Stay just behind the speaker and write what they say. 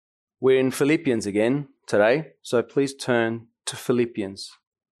We're in Philippians again today, so please turn to Philippians.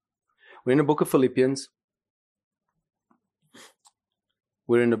 We're in the book of Philippians.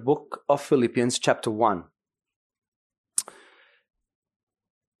 We're in the book of Philippians, chapter 1.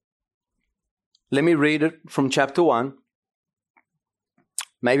 Let me read it from chapter 1.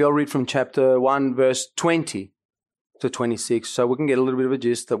 Maybe I'll read from chapter 1, verse 20 to 26, so we can get a little bit of a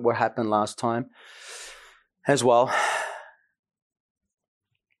gist of what happened last time as well.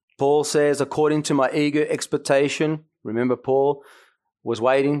 Paul says, according to my eager expectation, remember Paul was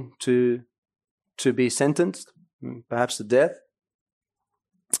waiting to be sentenced, perhaps to death.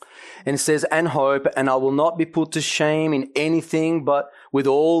 And it says, and hope, and I will not be put to shame in anything, but with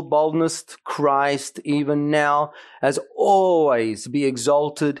all boldness Christ, even now, as always, be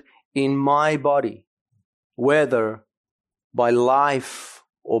exalted in my body, whether by life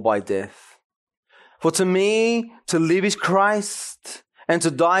or by death. For to me, to live is Christ, and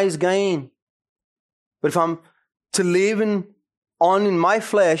to die is gain. But if I'm to live in my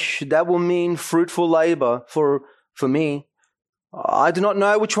flesh, that will mean fruitful labor for me. I do not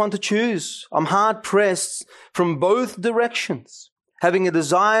know which one to choose. I'm hard pressed from both directions, having a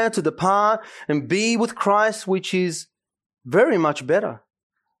desire to depart and be with Christ, which is very much better.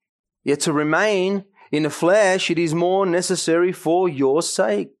 Yet to remain in the flesh, it is more necessary for your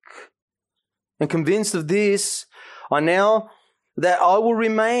sake. And convinced of this, I know that I will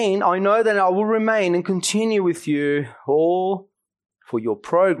remain and continue with you all for your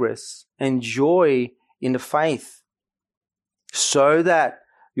progress and joy in the faith, so that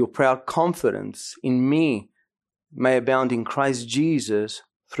your proud confidence in me may abound in Christ Jesus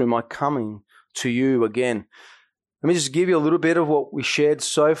through my coming to you again. Let me just give you a little bit of what we shared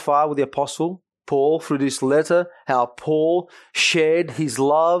so far with the Apostle Paul through this letter, how Paul shared his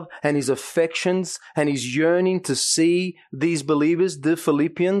love and his affections and his yearning to see these believers, the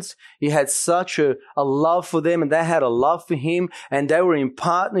Philippians. He had such a love for them, and they had a love for him, and they were in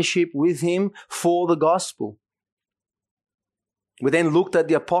partnership with him for the gospel. We then looked at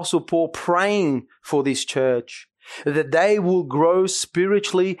the Apostle Paul praying for this church, that they will grow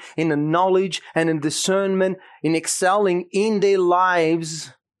spiritually in the knowledge and in discernment, in excelling in their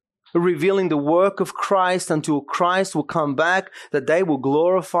lives, revealing the work of Christ until Christ will come back, that they will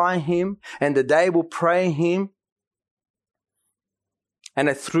glorify Him and that they will pray Him. And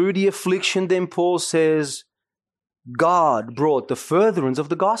that through the affliction, then Paul says, God brought the furtherance of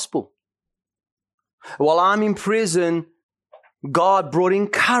the gospel. While I'm in prison, God brought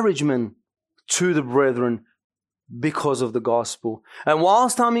encouragement to the brethren because of the gospel. And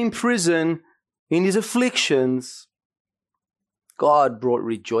whilst I'm in prison, in his afflictions, God brought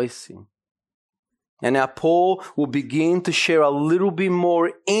rejoicing. And now Paul will begin to share a little bit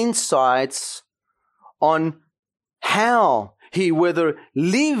more insights on how he, whether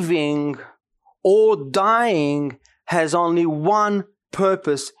living or dying, has only one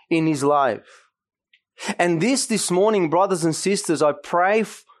purpose in his life. And this morning, brothers and sisters, I pray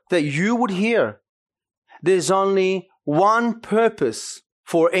that you would hear there's only one purpose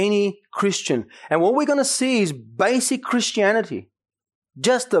for any Christian. And what we're going to see is basic Christianity.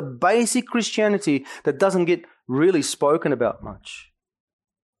 Just a basic Christianity that doesn't get really spoken about much.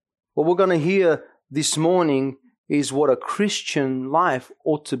 What we're going to hear this morning is what a Christian life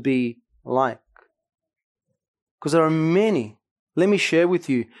ought to be like. Because there are many, let me share with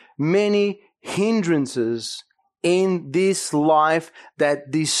you, many hindrances in this life that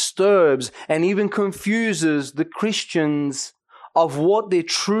disturbs and even confuses the Christians of what their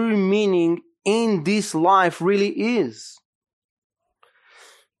true meaning in this life really is.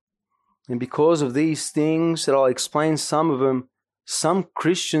 And because of these things that I'll explain some of them, some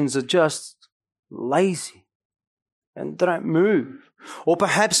Christians are just lazy and they don't move. Or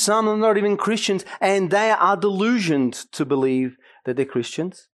perhaps some are not even Christians and they are delusioned to believe that they're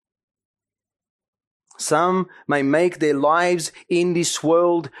Christians. Some may make their lives in this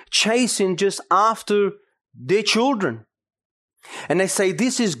world chasing just after their children. And they say,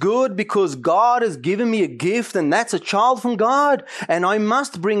 this is good because God has given me a gift and that's a child from God. And I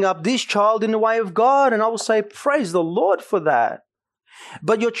must bring up this child in the way of God. And I will say, praise the Lord for that.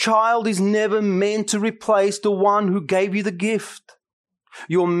 But your child is never meant to replace the one who gave you the gift.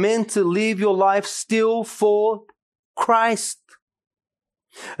 You're meant to live your life still for Christ.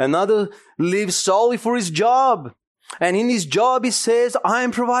 Another lives solely for his job. And in his job, he says, I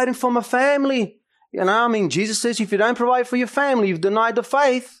am providing for my family. And I mean, Jesus says, if you don't provide for your family, you've denied the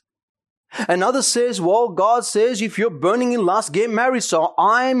faith. Another says, well, God says, if you're burning in lust, get married. So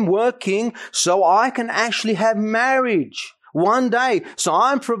I'm working so I can actually have marriage one day. So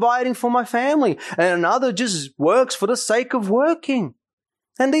I'm providing for my family. And another just works for the sake of working.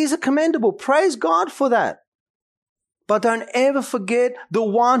 And these are commendable. Praise God for that. But don't ever forget the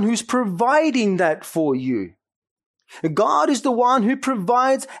one who's providing that for you. God is the one who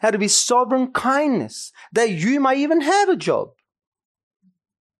provides out of His sovereign kindness that you may even have a job.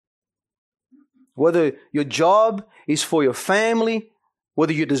 Whether your job is for your family,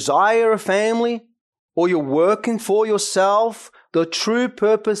 whether you desire a family, or you're working for yourself, the true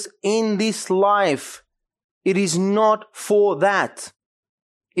purpose in this life, it is not for that.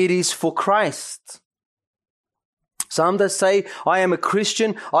 It is for Christ. Some that say, I am a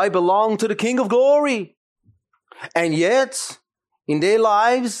Christian, I belong to the King of Glory. And yet, in their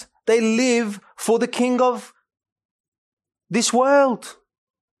lives, they live for the king of this world.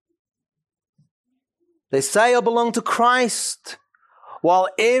 They say, I belong to Christ, while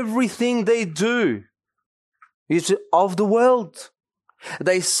everything they do is of the world.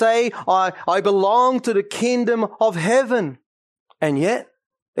 They say, I belong to the kingdom of heaven. And yet,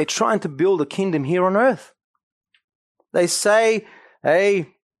 they're trying to build a kingdom here on earth. They say, hey,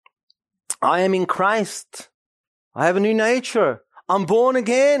 I am in Christ. I have a new nature. I'm born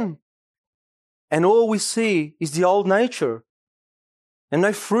again. And all we see is the old nature and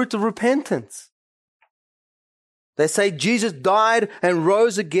no fruit of repentance. They say Jesus died and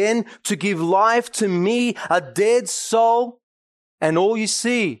rose again to give life to me, a dead soul. And all you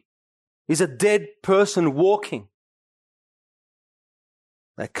see is a dead person walking.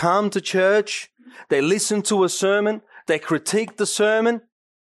 They come to church, they listen to a sermon, they critique the sermon,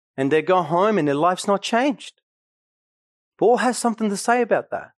 and they go home and their life's not changed. Paul has something to say about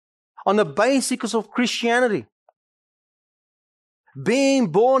that. On the basics of Christianity,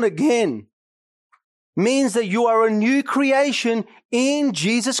 being born again means that you are a new creation in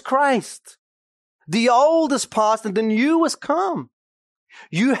Jesus Christ. The old is past and the new has come.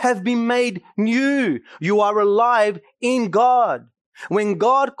 You have been made new. You are alive in God. When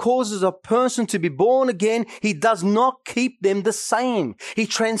God causes a person to be born again, He does not keep them the same. He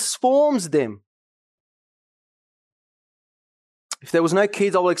transforms them. If there was no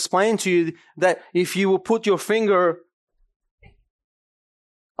kids, I will explain to you that if you will put your finger,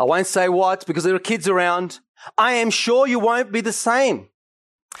 I won't say what because there are kids around, I am sure you won't be the same.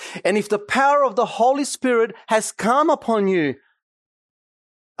 And if the power of the Holy Spirit has come upon you,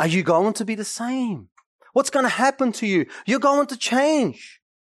 are you going to be the same? What's going to happen to you? You're going to change.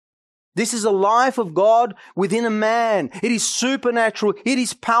 This is a life of God within a man. It is supernatural. It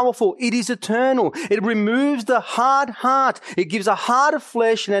is powerful. It is eternal. It removes the hard heart. It gives a heart of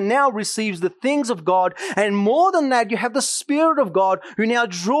flesh and it now receives the things of God. And more than that, you have the Spirit of God who now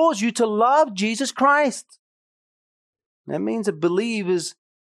draws you to love Jesus Christ. That means that believers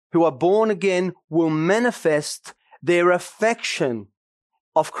who are born again will manifest their affection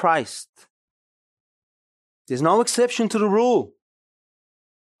of Christ. There's no exception to the rule.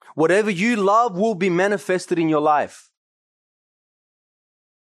 Whatever you love will be manifested in your life.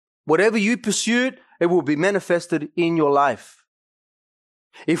 Whatever you pursue, it will be manifested in your life.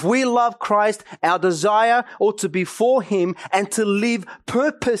 If we love Christ, our desire ought to be for Him and to live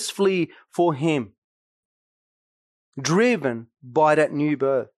purposefully for Him, driven by that new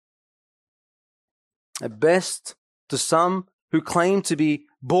birth. At best, to some who claim to be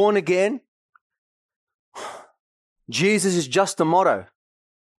born again, Jesus is just a motto.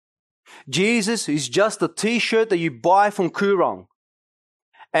 Jesus is just a t-shirt that you buy from Koorong.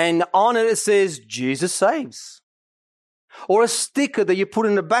 And on it says, Jesus saves. Or a sticker that you put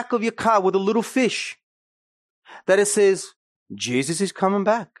in the back of your car with a little fish that it says, Jesus is coming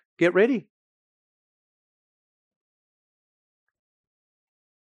back. Get ready.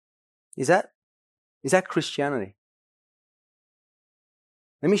 Is that Christianity?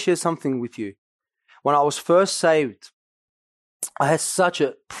 Let me share something with you. When I was first saved, I had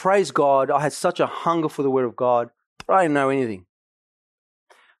praise God, I had such a hunger for the Word of God, but I didn't know anything.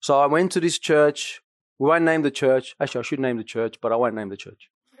 So I went to this church. We won't name the church. Actually, I should name the church, but I won't name the church.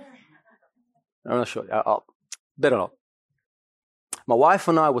 I'm not sure. Better not. My wife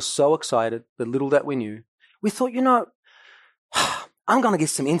and I were so excited, the little that we knew. We thought, I'm going to get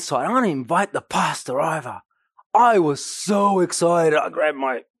some insight. I'm going to invite the pastor over. I was so excited. I grabbed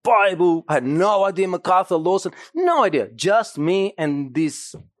my Bible. I had no idea MacArthur Lawson. No idea. Just me and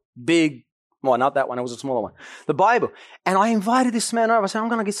this big, well, not that one. It was a smaller one. The Bible. And I invited this man over. I said, I'm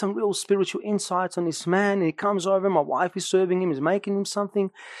going to get some real spiritual insights on this man. And he comes over. My wife is serving him. He's making him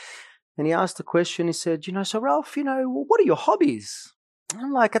something. And he asked the question. He said, so Ralph, what are your hobbies? And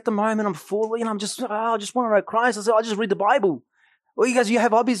I'm like, at the moment, I'm full. I just want to know Christ. I said, I just read the Bible. Well, you guys, you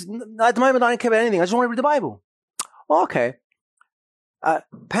have hobbies? At the moment, I don't care about anything. I just want to read the Bible. Oh, okay.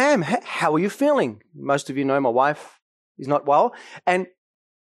 Pam, how are you feeling? Most of you know my wife is not well. And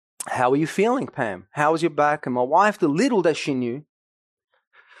How are you feeling, Pam? How is your back? And my wife, the little that she knew,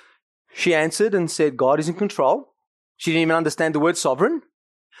 she answered and said, God is in control. She didn't even understand the word sovereign.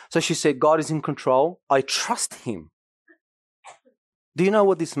 So she said, God is in control. I trust him. Do you know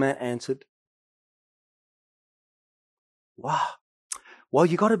what this man answered? Wow. Well,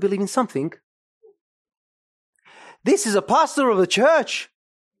 you got to believe in something. This is a pastor of the church.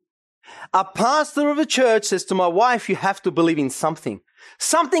 A pastor of the church says to my wife, you have to believe in something.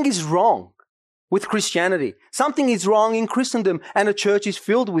 Something is wrong with Christianity. Something is wrong in Christendom, and the church is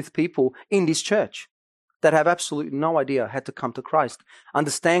filled with people in this church that have absolutely no idea how to come to Christ,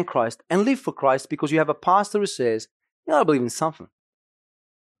 understand Christ, and live for Christ, because you have a pastor who says, you gotta believe in something.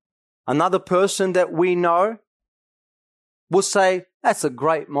 Another person that we know will say, that's a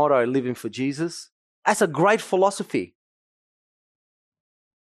great motto, living for Jesus. That's a great philosophy.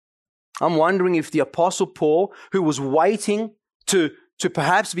 I'm wondering if the Apostle Paul, who was waiting to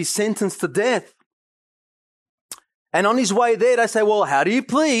perhaps be sentenced to death, and on his way there, they say, well, how do you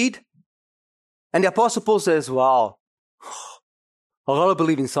plead? And the Apostle Paul says, well, I've got to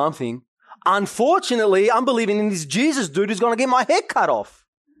believe in something. Unfortunately, I'm believing in this Jesus dude who's going to get my head cut off.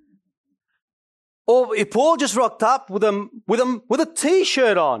 Or if Paul just rocked up with a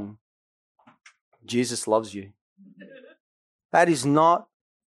t-shirt on, Jesus loves you. That is not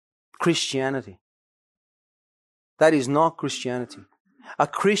Christianity. That is not Christianity. A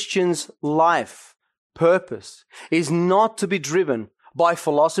Christian's life purpose is not to be driven by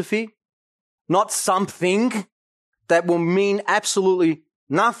philosophy, not something that will mean absolutely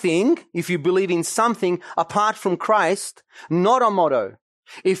nothing if you believe in something apart from Christ, not a motto.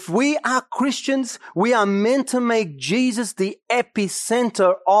 If we are Christians, we are meant to make Jesus the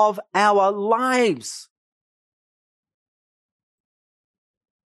epicenter of our lives.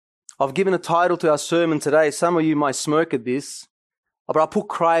 I've given a title to our sermon today. Some of you might smirk at this, but I put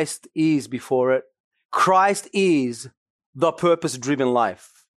Christ is before it. Christ is the purpose-driven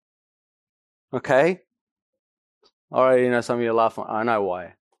life. Okay? All right, some of you are laughing. I know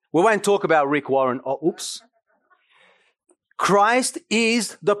why. We won't talk about Rick Warren. Oh, oops. Christ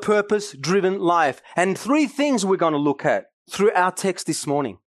is the purpose-driven life. And 3 things we're going to look at through our text this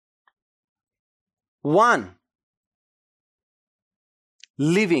morning. 1,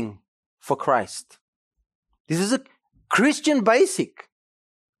 living for Christ. This is a Christian basic.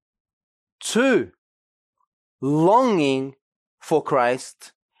 2, longing for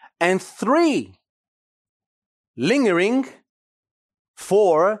Christ. And 3, lingering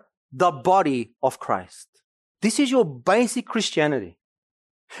for the body of Christ. This is your basic Christianity.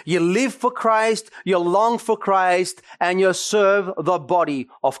 You live for Christ, you long for Christ, and you serve the body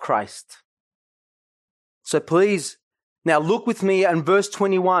of Christ. So please, now look with me at verse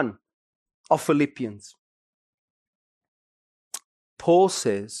 21 of Philippians. Paul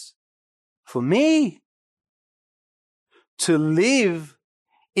says, for me, to live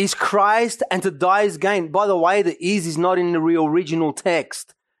is Christ and to die is gain. By the way, the is not in the real original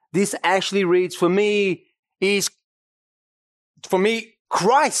text. This actually reads, for me,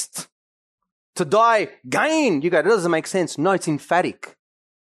 Christ. To die, gain. You go, that doesn't make sense. No, it's emphatic.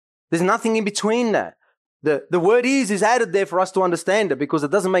 There's nothing in between that. The word is added there for us to understand it, because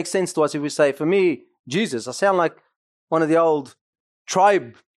it doesn't make sense to us if we say, for me, Jesus. I sound like one of the old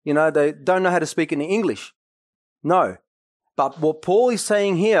tribe, they don't know how to speak in English. No. But what Paul is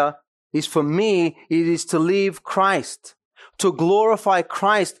saying here is, for me, it is to live Christ, to glorify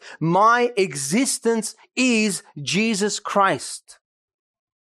Christ. My existence is Jesus Christ.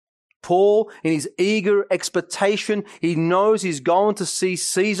 Paul, in his eager expectation, he knows he's going to see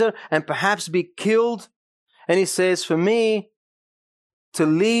Caesar and perhaps be killed. And he says, for me, to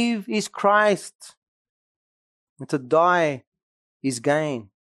live is Christ, and to die is gain.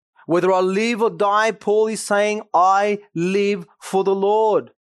 Whether I live or die, Paul is saying, I live for the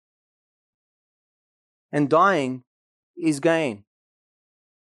Lord. And dying is gain.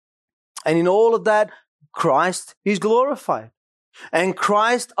 And in all of that, Christ is glorified. And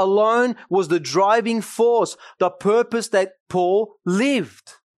Christ alone was the driving force, the purpose that Paul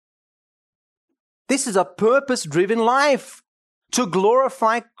lived. This is a purpose-driven life, to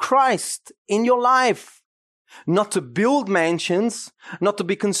glorify Christ in your life. Not to build mansions, not to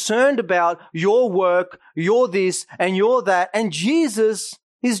be concerned about your work, your this and your that. And Jesus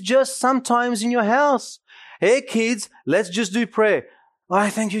is just sometimes in your house. Hey kids, let's just do prayer. I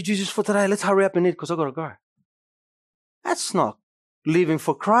thank you, Jesus, for today. Let's hurry up and eat because I've got to go. That's not living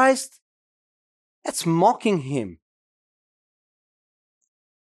for Christ. That's mocking him.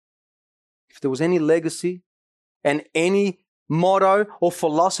 If there was any legacy and any motto or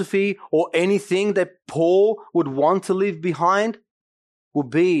philosophy or anything that Paul would want to leave behind, will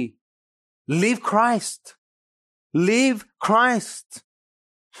be live Christ. Live Christ.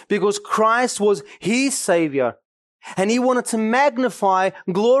 Because Christ was his Savior. And he wanted to magnify,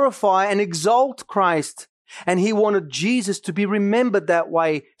 glorify, and exalt Christ. And he wanted Jesus to be remembered that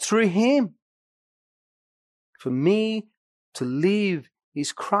way through him. For me to live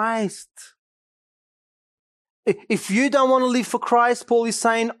is Christ. If you don't want to live for Christ, Paul is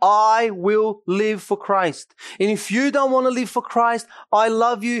saying, I will live for Christ. And if you don't want to live for Christ, I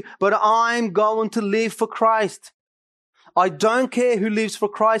love you, but I'm going to live for Christ. I don't care who lives for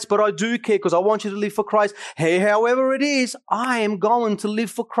Christ, but I do care because I want you to live for Christ. Hey, however it is, I am going to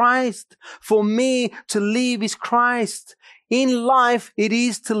live for Christ. For me, to live is Christ. In life, it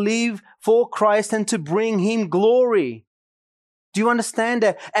is to live for Christ and to bring him glory. Do you understand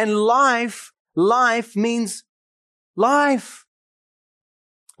that? And life means life.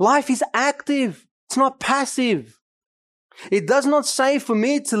 Life is active. It's not passive. It does not say for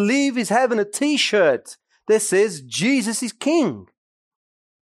me to live is having a t-shirt that says Jesus is King.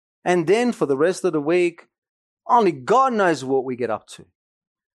 And then for the rest of the week, only God knows what we get up to.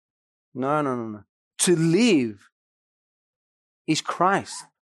 No. To live is Christ.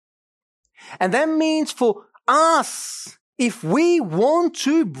 And that means for us, if we want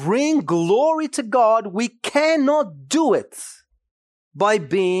to bring glory to God, we cannot do it by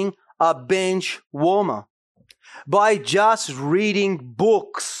being a bench warmer, by just reading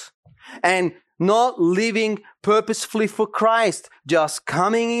books and not living purposefully for Christ, just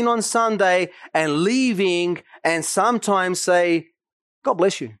coming in on Sunday and leaving and sometimes say, God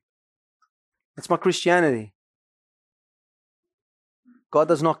bless you. That's my Christianity. God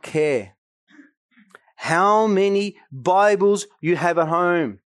does not care how many Bibles you have at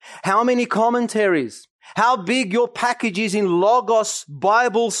home, how many commentaries, how big your package is in Logos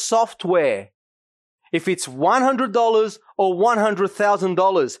Bible software. If it's $100 or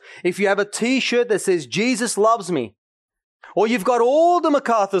 $100,000, if you have a t-shirt that says Jesus loves me, or you've got all the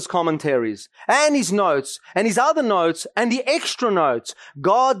MacArthur's commentaries and his notes and his other notes and the extra notes,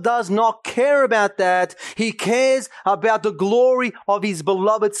 God does not care about that. He cares about the glory of his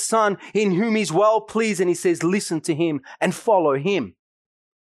beloved Son in whom he's well pleased, and he says, listen to him and follow him.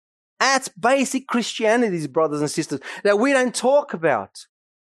 That's basic Christianity, brothers and sisters, that we don't talk about.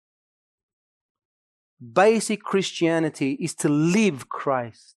 Basic Christianity is to live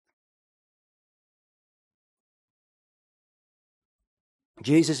Christ.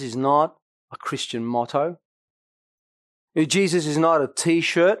 Jesus is not a Christian motto. Jesus is not a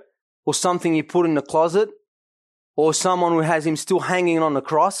t-shirt or something you put in the closet or someone who has him still hanging on the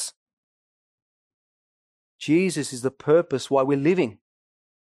cross. Jesus is the purpose why we're living.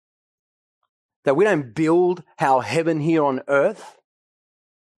 That we don't build our heaven here on earth.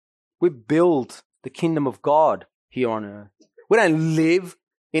 We build the kingdom of God here on earth. We don't live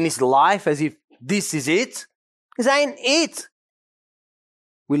in this life as if this is it. This ain't it.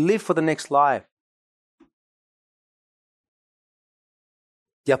 We live for the next life.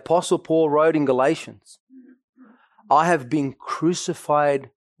 The Apostle Paul wrote in Galatians, I have been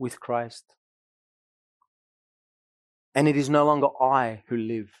crucified with Christ. And it is no longer I who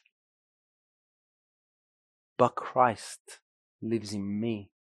live, but Christ lives in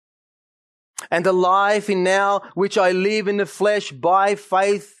me. And the life in now which I live in the flesh by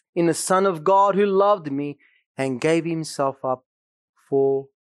faith in the Son of God who loved me and gave himself up for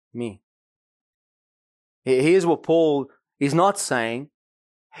me. Here's what Paul is not saying.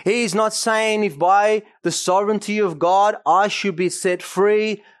 He is not saying if by the sovereignty of God I should be set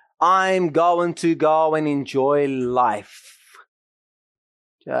free, I'm going to go and enjoy life.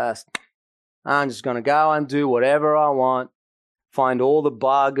 I'm just going to go and do whatever I want, find all the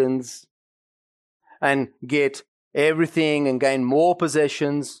bargains, and get everything and gain more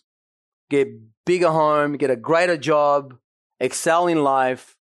possessions, get bigger home, get a greater job, excel in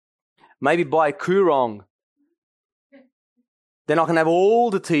life, maybe buy a Koorong. Then I can have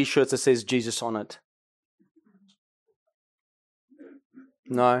all the t-shirts that says Jesus on it.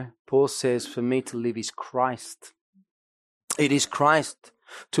 No, Paul says for me to live is Christ. It is Christ.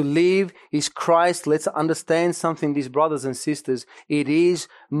 To live is Christ. Let's understand something, these brothers and sisters. It is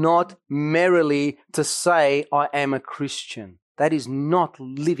not merely to say, I am a Christian. That is not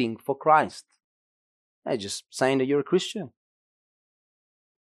living for Christ. That's just saying that you're a Christian.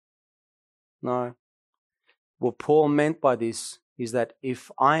 No. What Paul meant by this is that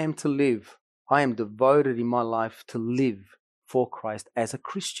if I am to live, I am devoted in my life to live for Christ as a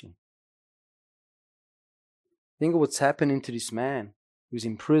Christian. Think of what's happening to this man. He's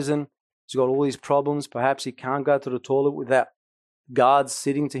in prison. He's got all these problems. Perhaps he can't go to the toilet without guards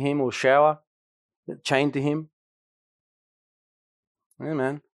sitting to him or shower chained to him. Yeah,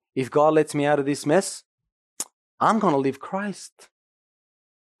 man. If God lets me out of this mess, I'm going to live Christ.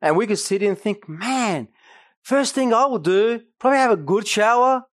 And we could sit here and think, man, first thing I will do, probably have a good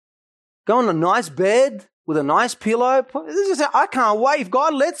shower, go on a nice bed with a nice pillow. I can't wait. If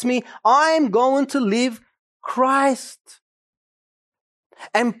God lets me, I'm going to live Christ.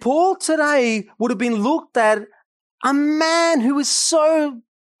 And Paul today would have been looked at a man who is so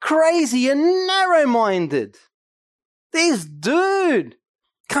crazy and narrow-minded. This dude,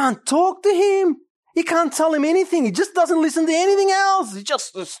 can't talk to him. You can't tell him anything. He just doesn't listen to anything else. He's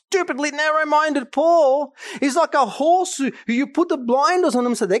just a stupidly narrow-minded Paul. He's like a horse who you put the blinders on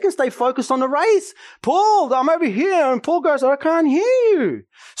them so they can stay focused on the race. Paul, I'm over here. And Paul goes, I can't hear you.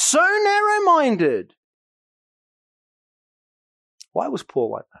 So narrow-minded. Why was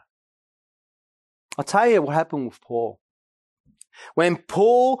Paul like that? I'll tell you what happened with Paul. When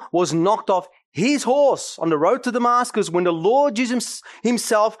Paul was knocked off his horse on the road to Damascus, when the Lord Jesus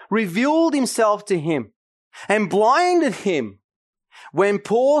himself revealed himself to him and blinded him, when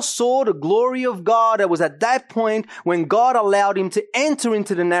Paul saw the glory of God, it was at that point when God allowed him to enter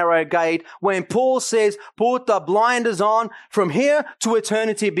into the narrow gate, when Paul says, put the blinders on from here to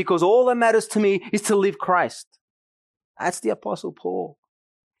eternity, because all that matters to me is to live Christ. That's the Apostle Paul.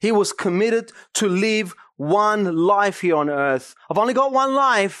 He was committed to live one life here on earth. I've only got one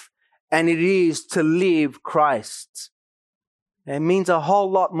life, and it is to live Christ. It means a whole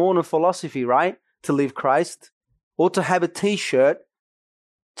lot more than philosophy, right? To live Christ. Or to have a t-shirt.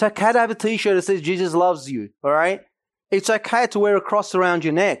 It's okay to have a t-shirt that says Jesus loves you, all right? It's okay to wear a cross around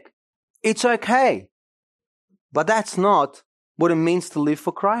your neck. It's okay. But that's not what it means to live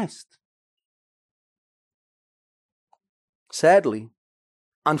for Christ. Sadly,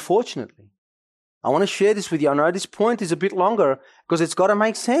 unfortunately, I want to share this with you. I know this point is a bit longer because it's got to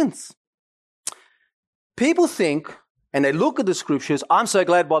make sense. People think, and they look at the scriptures, I'm so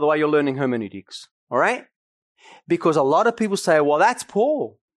glad, by the way, you're learning hermeneutics, all right? Because a lot of people say, well, that's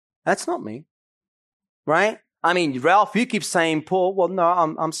Paul. That's not me, right? I mean, Ralph, you keep saying Paul. Well, no,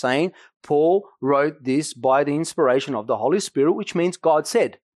 I'm saying Paul wrote this by the inspiration of the Holy Spirit, which means God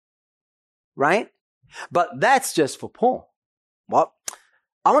said, right? But that's just for Paul. Well,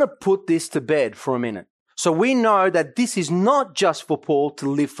 I want to put this to bed for a minute. So we know that this is not just for Paul to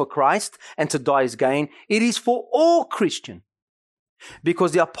live for Christ and to die as gain. It is for all Christians.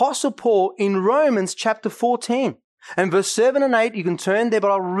 Because the Apostle Paul in Romans chapter 14 and verse 7 and 8, you can turn there,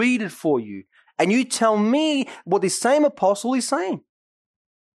 but I'll read it for you. And you tell me what this same apostle is saying.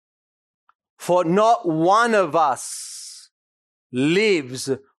 For not one of us lives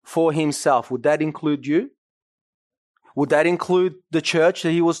for himself. Would that include you? Would that include the church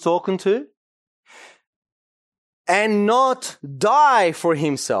that he was talking to? And not die for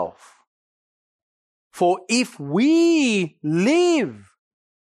himself. For if we live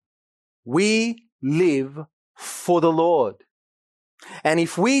for the Lord. And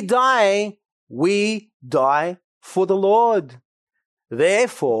if we die for the Lord.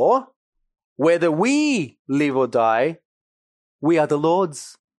 Therefore, whether we live or die, we are the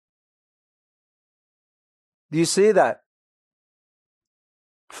Lord's. Do you see that?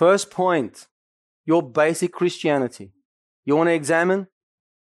 First point, your basic Christianity. You want to examine?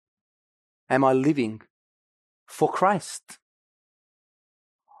 Am I living for Christ?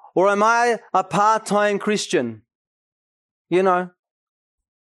 Or am I a part-time Christian? You know,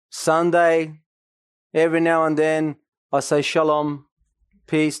 Sunday, every now and then, I say shalom,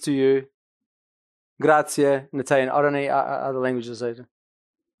 peace to you, grazie in Italian. I don't know other languages either.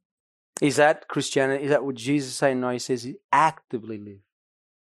 Is that Christianity? Is that what Jesus is saying? No, he says he actively live.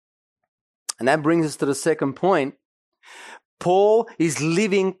 And that brings us to the second point. Paul is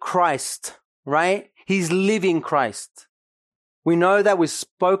living Christ, right? He's living Christ. We know that. We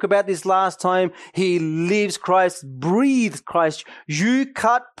spoke about this last time. He lives Christ, breathes Christ. You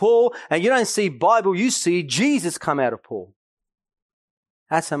cut Paul and you don't see Bible, you see Jesus come out of Paul.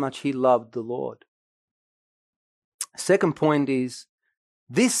 That's how much he loved the Lord. Second point is,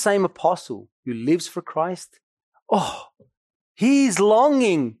 this same apostle who lives for Christ, he's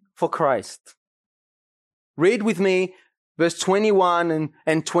longing for Christ. Read with me verse 21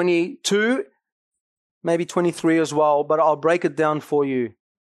 and 22, maybe 23 as well, but I'll break it down for you.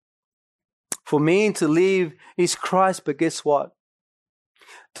 For me to live is Christ, but guess what?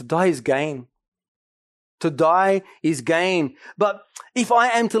 To die is gain. To die is gain. But if I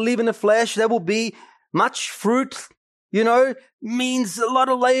am to live in the flesh, there will be much fruit, means a lot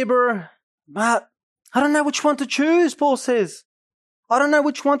of labor. But I don't know which one to choose, Paul says. I don't know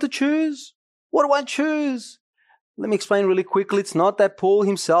which one to choose. What do I choose? Let me explain really quickly. It's not that Paul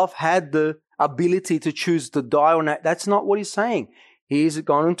himself had the ability to choose to die or not. That's not what he's saying. He is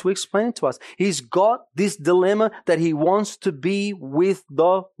going to explain it to us. He's got this dilemma that he wants to be with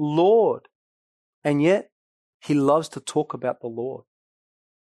the Lord. And yet, he loves to talk about the Lord.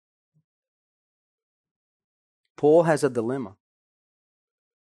 Paul has a dilemma.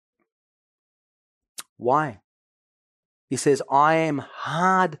 Why? He says, I am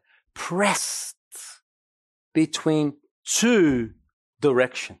hard pressed between two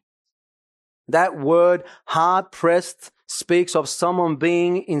directions. That word, hard pressed, speaks of someone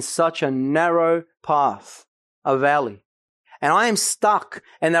being in such a narrow path, a valley. And I am stuck,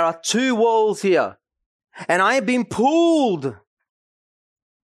 and there are two walls here. And I have been pulled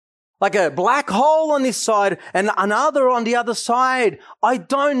like a black hole on this side and another on the other side. I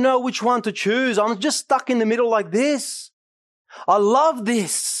don't know which one to choose. I'm just stuck in the middle like this. I love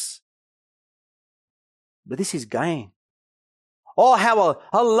this. But this is gain. Oh, how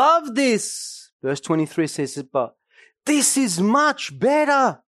I love this. Verse 23 says, but this is much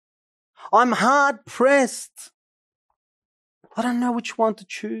better. I'm hard pressed. I don't know which one to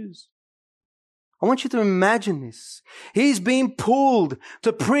choose. I want you to imagine this. He's being pulled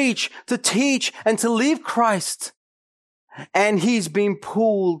to preach, to teach, and to live Christ. And he's being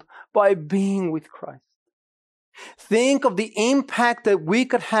pulled by being with Christ. Think of the impact that we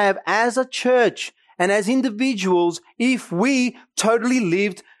could have as a church and as individuals if we totally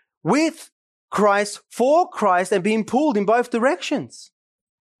lived with Christ, for Christ, and being pulled in both directions.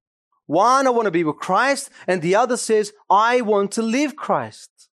 One, I want to be with Christ, and the other says, I want to live Christ.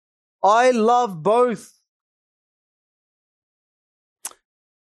 I love both.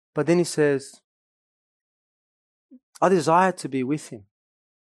 But then he says, I desire to be with him.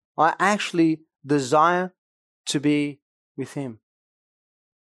 I actually desire to be with him.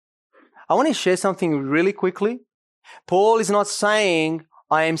 I want to share something really quickly. Paul is not saying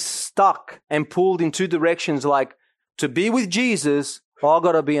I am stuck and pulled in two directions, like to be with Jesus, I've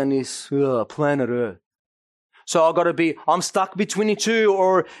got to be on this planet Earth. So I'm stuck between the two,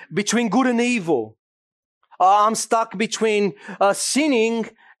 or between good and evil. I'm stuck between sinning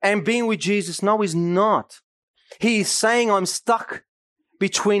and being with Jesus. No, he's not. He's saying I'm stuck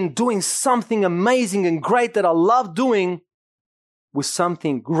between doing something amazing and great that I love doing with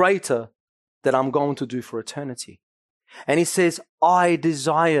something greater that I'm going to do for eternity. And he says, I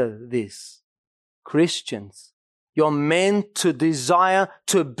desire this. Christians, you're meant to desire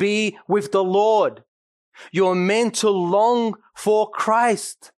to be with the Lord. You're meant to long for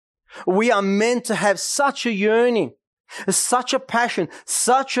Christ. We are meant to have such a yearning, such a passion,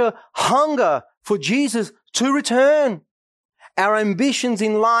 such a hunger for Jesus to return. Our ambitions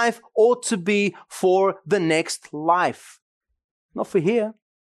in life ought to be for the next life, not for here.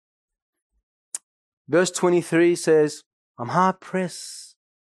 Verse 23 says, I'm hard pressed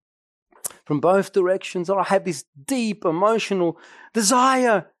from both directions. I have this deep emotional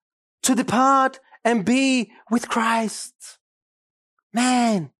desire to depart and be with Christ.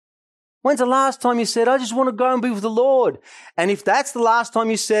 Man, when's the last time you said, I just want to go and be with the Lord? And if that's the last time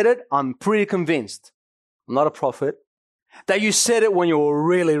you said it, I'm pretty convinced, I'm not a prophet, that you said it when you were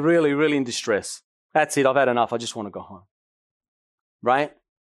really, really, really in distress. That's it, I've had enough, I just want to go home. Right?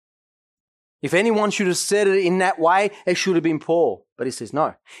 If anyone should have said it in that way, it should have been Paul. But he says,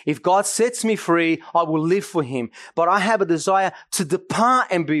 no. If God sets me free, I will live for him. But I have a desire to depart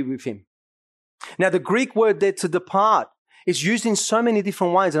and be with him. Now, the Greek word there, to depart, is used in so many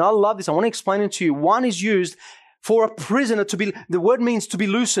different ways. And I love this. I want to explain it to you. One is used for a prisoner to be, the word means to be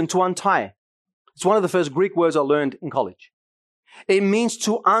loosened, to untie. It's one of the first Greek words I learned in college. It means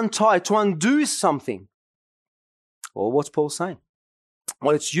to untie, to undo something. Well, what's Paul saying?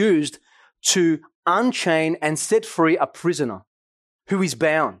 Well, it's used to unchain and set free a prisoner who is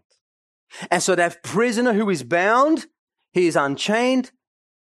bound. And so that prisoner who is bound, he is unchained,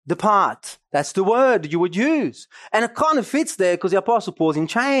 depart. That's the word you would use. And it kind of fits there because the Apostle Paul's in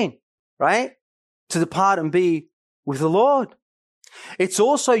chain, right? To depart and be with the Lord. It's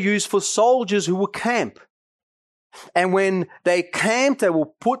also used for soldiers who will camp. And when they camp, they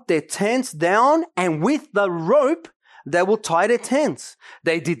will put their tents down, and with the rope, they will tie their tents.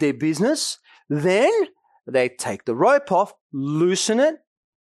 They did their business. Then they take the rope off, loosen it,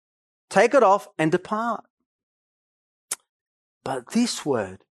 take it off, and depart. But this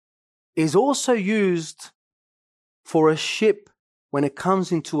word is also used for a ship when it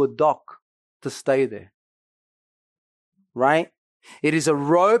comes into a dock to stay there. Right? It is a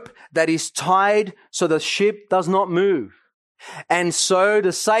rope that is tied so the ship does not move. And so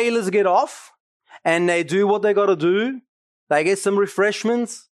the sailors get off and they do what they got to do. They get some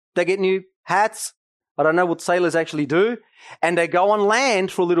refreshments. They get new hats. I don't know what sailors actually do. And they go on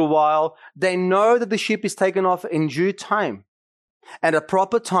land for a little while. They know that the ship is taken off in due time. At a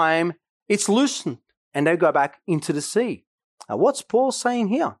proper time, it's loosened and they go back into the sea. Now, what's Paul saying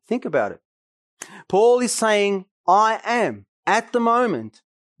here? Think about it. Paul is saying, I am at the moment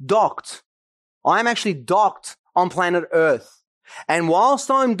docked. I'm actually docked on planet Earth. And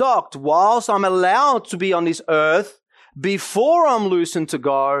whilst I'm docked, whilst I'm allowed to be on this earth, before I'm loosened to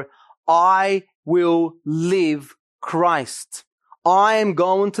go, I will live Christ. I am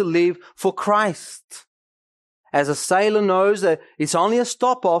going to live for Christ. As a sailor knows that it's only a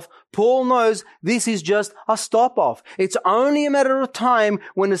stop-off, Paul knows this is just a stop-off. It's only a matter of time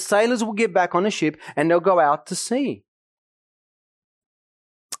when the sailors will get back on the ship and they'll go out to sea.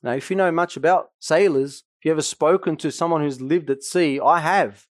 Now, if you know much about sailors, if you've ever spoken to someone who's lived at sea, I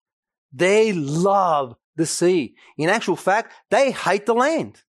have. They love the sea. In actual fact, they hate the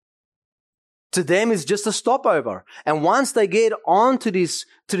land. To them, it's just a stopover. And once they get onto this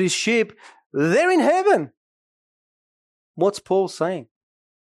ship, they're in heaven. What's Paul saying?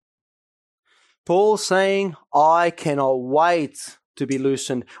 Paul's saying, I cannot wait to be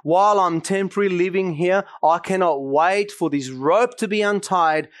loosened. While I'm temporarily living here, I cannot wait for this rope to be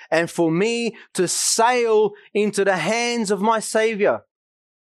untied and for me to sail into the hands of my Savior.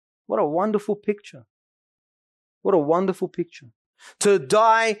 What a wonderful picture. What a wonderful picture. To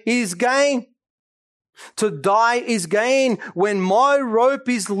die is gain. To die is gain. When my rope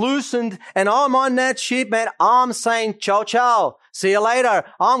is loosened and I'm on that ship, man, I'm saying, ciao, ciao. See you later.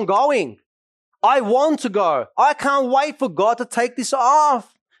 I'm going. I want to go. I can't wait for God to take this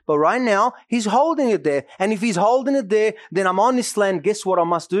off. But right now, He's holding it there. And if He's holding it there, then I'm on this land. Guess what I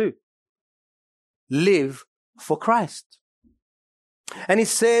must do? Live for Christ. And He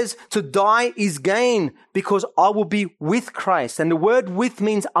says to die is gain because I will be with Christ. And the word with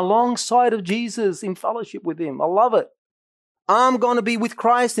means alongside of Jesus in fellowship with Him. I love it. I'm going to be with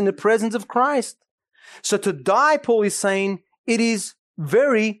Christ in the presence of Christ. So to die, Paul is saying, it is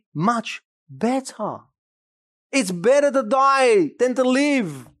very much better. It's better to die than to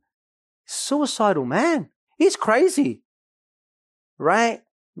live. Suicidal man. He's crazy. Right?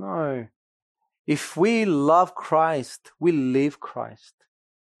 No. If we love Christ, we live Christ.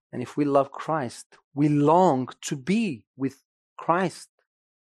 And if we love Christ, we long to be with Christ.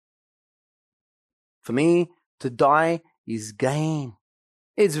 For me, to die is gain.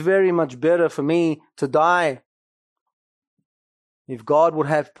 It's very much better for me to die. If God would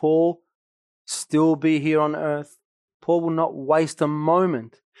have Paul still be here on earth, Paul will not waste a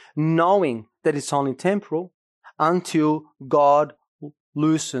moment knowing that it's only temporal until God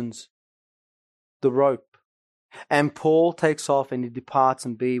loosens the rope. And Paul takes off and he departs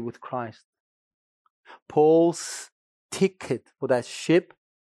and be with Christ. Paul's ticket for that ship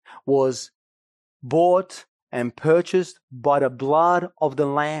was bought and purchased by the blood of the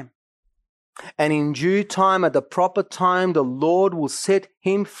Lamb. And in due time, at the proper time, the Lord will set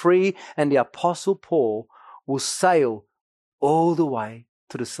him free and the Apostle Paul will sail all the way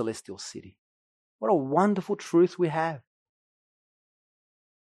to the celestial city. What a wonderful truth we have.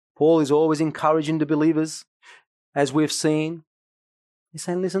 Paul is always encouraging the believers, as we've seen. He's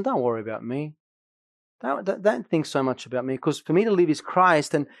saying, listen, don't worry about me. Don't think so much about me, because for me to live is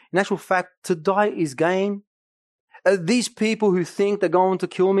Christ, and in actual fact, to die is gain. These people who think they're going to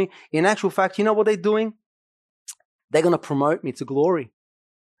kill me, in actual fact, you know what they're doing? They're going to promote me to glory.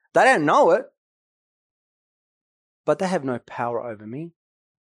 They don't know it, but they have no power over me.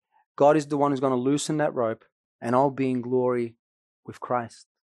 God is the one who's going to loosen that rope, and I'll be in glory with Christ.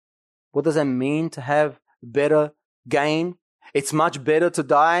 What does that mean to have better gain? It's much better to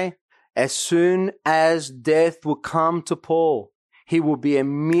die. As soon as death will come to Paul, he will be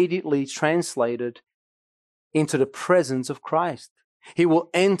immediately translated into the presence of Christ. He will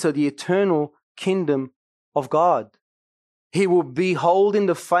enter the eternal kingdom of God. He will behold in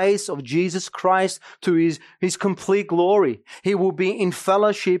the face of Jesus Christ to his complete glory. He will be in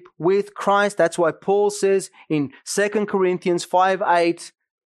fellowship with Christ. That's why Paul says in 2 Corinthians 5:8,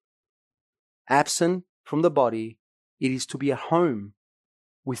 absent from the body, it is to be at home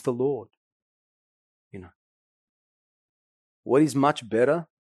with the Lord. You know, what is much better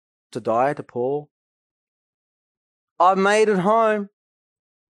to die to Paul? I've made it home.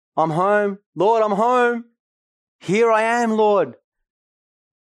 I'm home. Lord, I'm home. Here I am, Lord.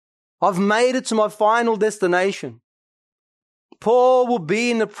 I've made it to my final destination. Paul will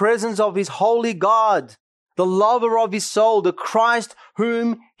be in the presence of his holy God, the lover of his soul, the Christ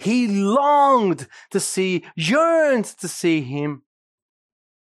whom he longed to see, yearned to see him.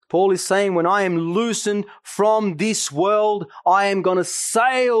 Paul is saying, when I am loosened from this world, I am going to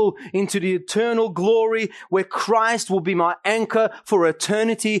sail into the eternal glory where Christ will be my anchor for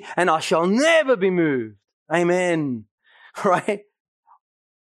eternity and I shall never be moved. Amen. Right?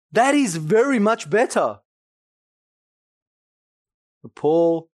 That is very much better. But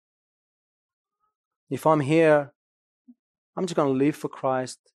Paul, if I'm here, I'm just going to live for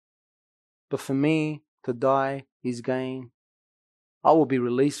Christ. But for me to die is gain. I will be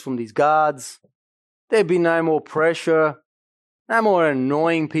released from these guards. There'll be no more pressure, no more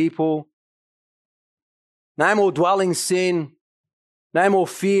annoying people, no more dwelling sin, no more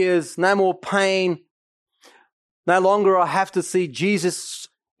fears, no more pain. No longer I have to see Jesus'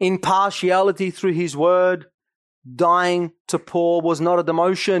 impartiality through his word. Dying to Paul was not a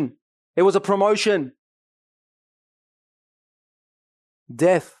demotion. It was a promotion.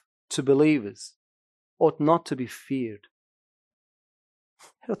 Death to believers ought not to be feared.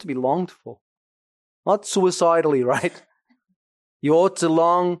 It ought to be longed for. Not suicidally, right? You ought to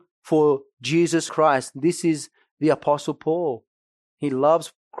long for Jesus Christ. This is the Apostle Paul. He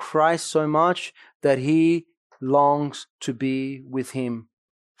loves Christ so much that he longs to be with him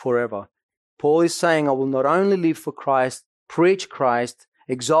forever. Paul is saying, I will not only live for Christ, preach Christ,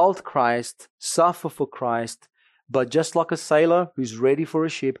 exalt Christ, suffer for Christ, but just like a sailor who's ready for a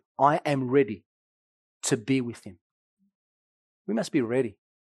ship, I am ready to be with him. We must be ready.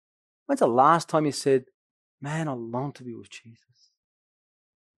 When's the last time you said, man, I long to be with Jesus?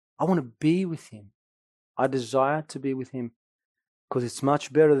 I want to be with him. I desire to be with him because it's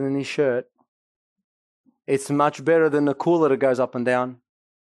much better than this shirt. It's much better than the cooler that goes up and down.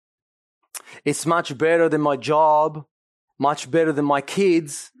 It's much better than my job, much better than my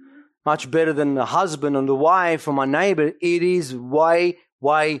kids, much better than the husband and the wife or my neighbor. It is way,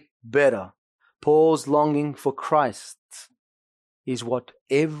 way better. Paul's longing for Christ is what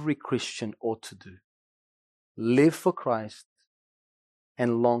every Christian ought to do. Live for Christ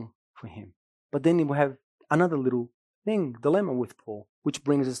and long for him. But then we have another little dilemma with Paul, which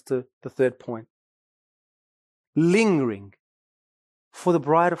brings us to the third point. Lingering for the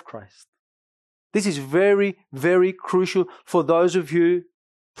bride of Christ. This is very, very crucial for those of you,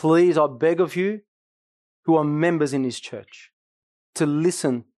 please, I beg of you, who are members in this church, to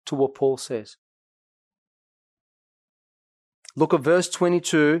listen to what Paul says. Look at verse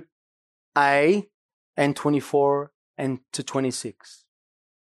 22a and 24 and to 26.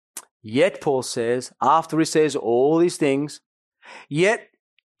 Yet, Paul says, after he says all these things, yet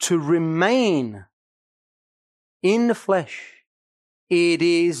to remain in the flesh, it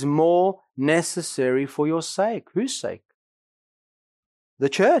is more necessary for your sake. Whose sake? The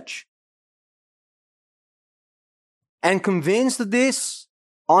church. And convinced of this,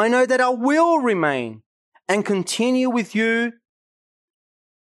 I know that I will remain and continue with you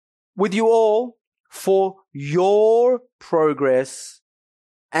all for your progress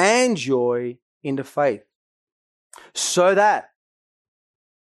and joy in the faith, so that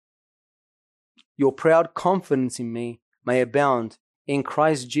your proud confidence in me may abound in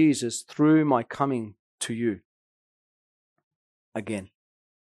Christ Jesus through my coming to you again.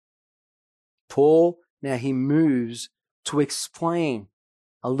 Paul, now he moves to explain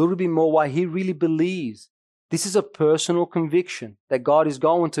a little bit more why he really believes this is a personal conviction that God is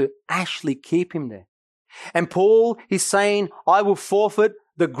going to actually keep him there. And Paul is saying, I will forfeit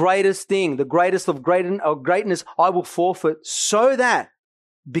the greatest thing, the greatest of greatness, I will forfeit so that,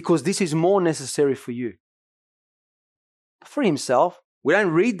 because this is more necessary for you. For himself, we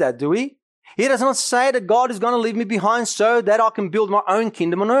don't read that, do we? He does not say that God is going to leave me behind so that I can build my own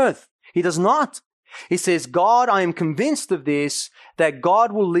kingdom on earth. He does not. He says, God, I am convinced of this, that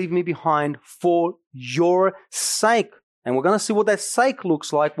God will leave me behind for your sake. And we're going to see what that sake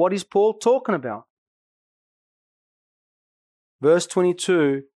looks like. What is Paul talking about? Verse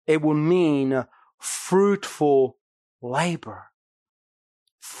 22, it will mean fruitful labor.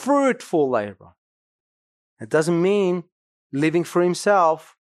 Fruitful labor. It doesn't mean living for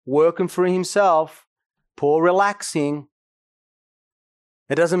himself, working for himself, Paul relaxing.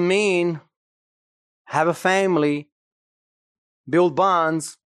 It doesn't mean have a family, build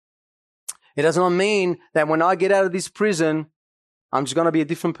barns. It does not mean that when I get out of this prison, I'm just going to be a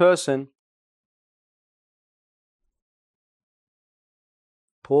different person.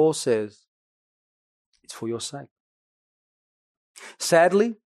 Paul says, it's for your sake.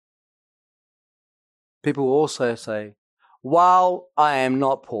 Sadly, people also say, well, I am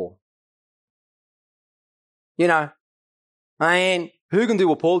not Paul. You know, who can do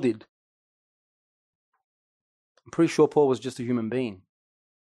what Paul did? I'm pretty sure Paul was just a human being.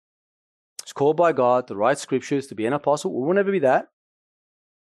 He's called by God to write scriptures, to be an apostle. We will never be that.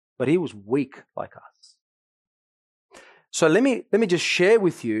 But he was weak like us. So let me just share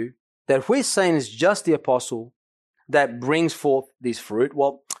with you that if we're saying it's just the apostle that brings forth this fruit,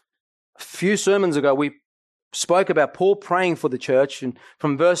 well, a few sermons ago we spoke about Paul praying for the church, and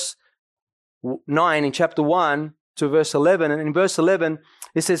from verse 9 in chapter 1 to verse 11, and in verse 11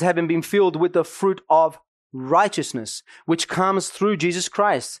 it says, having been filled with the fruit of righteousness, which comes through Jesus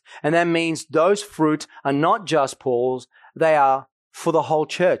Christ. And that means those fruit are not just Paul's, they are for the whole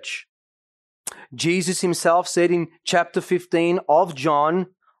church. Jesus himself said in chapter 15 of John,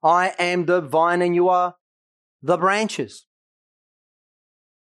 I am the vine and you are the branches.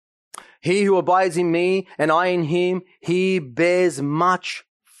 He who abides in me and I in him, he bears much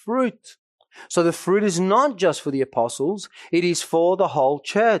fruit. So the fruit is not just for the apostles, it is for the whole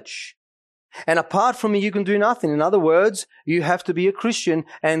church. And apart from me, you can do nothing. In other words, you have to be a Christian,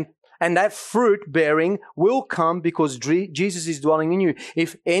 and that fruit bearing will come because Jesus is dwelling in you.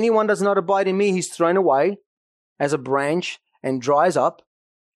 If anyone does not abide in me, he's thrown away as a branch and dries up,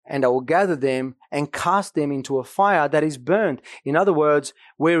 and I will gather them and cast them into a fire that is burned. In other words,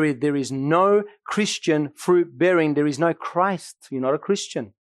 where there is no Christian fruit bearing, there is no Christ. You're not a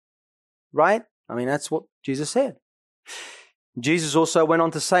Christian. Right? I mean, that's what Jesus said. Jesus also went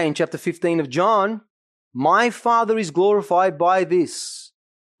on to say in chapter 15 of John, my Father is glorified by this,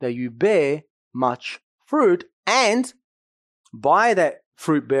 that you bear much fruit, and by that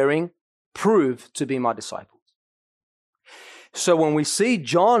fruit bearing, prove to be my disciples. So when we see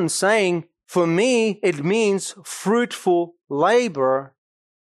John saying, for me, it means fruitful labor,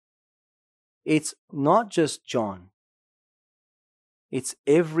 it's not just John. It's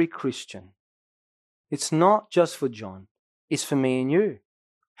every Christian. It's not just for John. It's for me and you.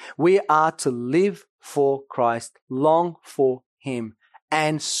 We are to live for Christ, long for Him,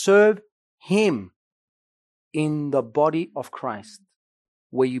 and serve Him in the body of Christ,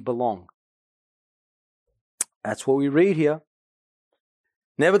 where you belong. That's what we read here.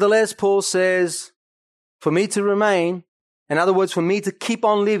 Nevertheless, Paul says, for me to remain, in other words, for me to keep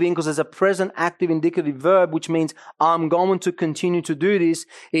on living, because there's a present active indicative verb, which means I'm going to continue to do this,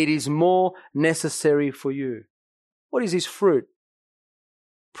 it is more necessary for you. What is his fruit?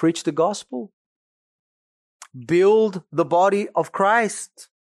 Preach the gospel. Build the body of Christ.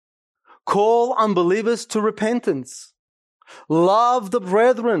 Call unbelievers to repentance. Love the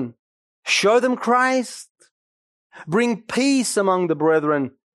brethren. Show them Christ. Bring peace among the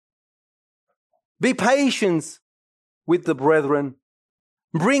brethren. Be patient with the brethren.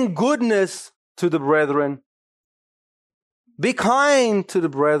 Bring goodness to the brethren. Be kind to the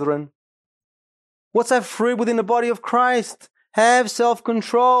brethren. What's that fruit within the body of Christ? Have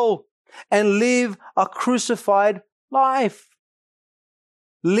self-control and live a crucified life.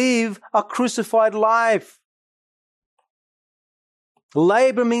 Live a crucified life.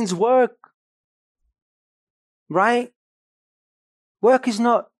 Labor means work. Right? Work is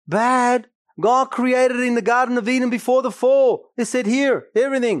not bad. God created it in the Garden of Eden before the fall. He said here,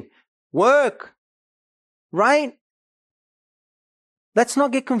 everything. Work. Right? Let's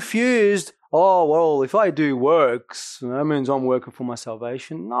not get confused. Oh, well, if I do works, that means I'm working for my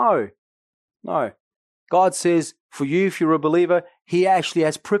salvation. No. God says, for you, if you're a believer, He actually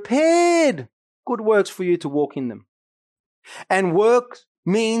has prepared good works for you to walk in them. And work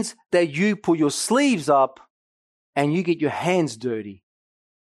means that you put your sleeves up and you get your hands dirty.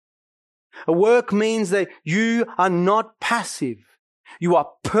 A work means that you are not passive. You are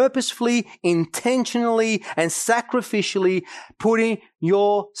purposefully, intentionally, and sacrificially putting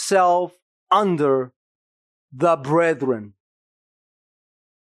yourself under the brethren.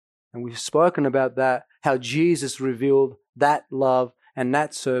 And we've spoken about that, how Jesus revealed that love and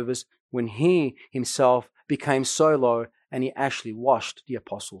that service when He Himself became so low and He actually washed the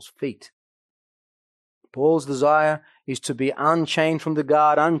apostles' feet. Paul's desire is to be unchained from the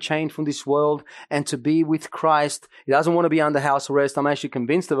guard, unchained from this world, and to be with Christ. He doesn't want to be under house arrest. I'm actually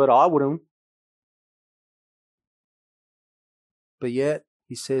convinced of it. I wouldn't. But yet,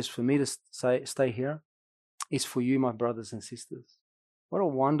 he says, for me to stay here is for you, my brothers and sisters. What a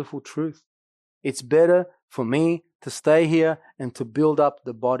wonderful truth. It's better for me to stay here and to build up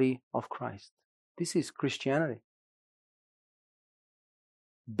the body of Christ. This is Christianity.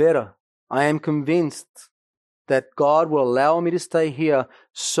 Better. I am convinced that God will allow me to stay here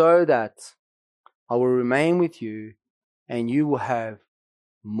so that I will remain with you and you will have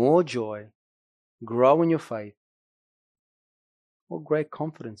more joy, grow in your faith. What great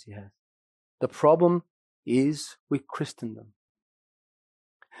confidence he has. The problem is with Christendom.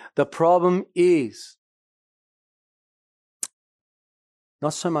 The problem is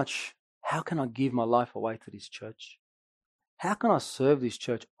not so much, how can I give my life away to this church? How can I serve this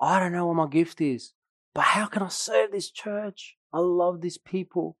church? I don't know what my gift is, but how can I serve this church? I love these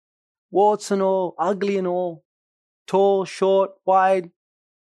people. Warts and all, ugly and all, tall, short, wide,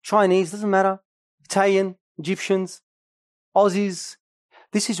 Chinese, doesn't matter. Italian, Egyptians, Aussies.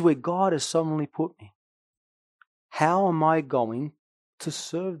 This is where God has sovereignly put me. How am I going to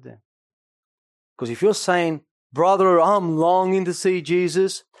serve them? Because if you're saying, brother, I'm longing to see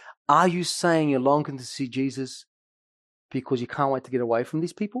Jesus, are you saying you're longing to see Jesus because you can't wait to get away from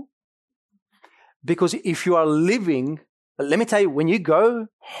these people? Because if you are living, let me tell you, when you go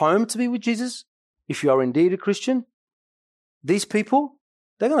home to be with Jesus, if you are indeed a Christian, these people,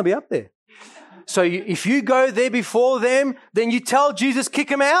 they're going to be up there. So if you go there before them, then you tell Jesus, kick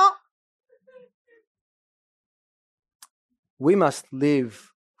them out. We must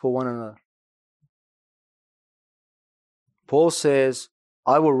live for one another. Paul says,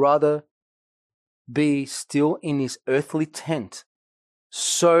 I will rather be still in his earthly tent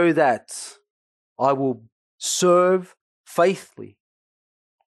so that I will serve faithfully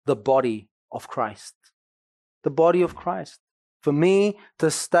the body of Christ. The body of Christ. For me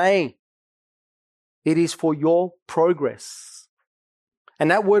to stay, it is for your progress.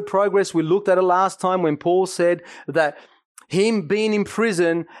 And that word progress, we looked at it last time when Paul said that him being in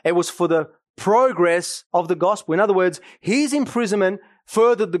prison, it was for the progress of the gospel. In other words, his imprisonment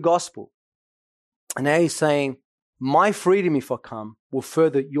furthered the gospel. And now he's saying, my freedom, if I come, will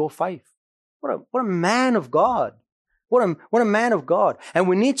further your faith. What a man of God. What a man of God. And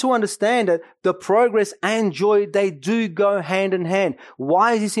we need to understand that the progress and joy, they do go hand in hand.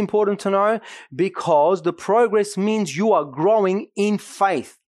 Why is this important to know? Because the progress means you are growing in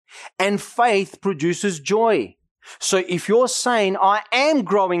faith. And faith produces joy. So if you're saying, I am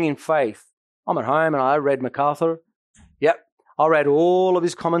growing in faith, I'm at home and I read MacArthur. Yep. I read all of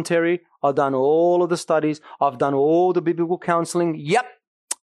his commentary. I've done all of the studies. I've done all the biblical counseling. Yep.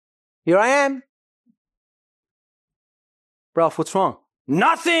 Here I am. Ralph, what's wrong?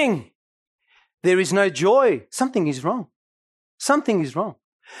 Nothing. There is no joy. Something is wrong. Something is wrong.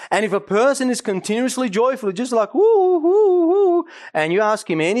 And if a person is continuously joyful, just like, woo, woo, woo, and you ask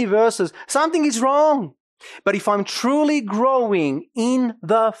him any verses, something is wrong. But if I'm truly growing in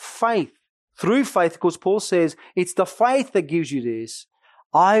the faith, through faith, because Paul says it's the faith that gives you this,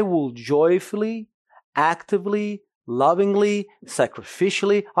 I will joyfully, actively, lovingly,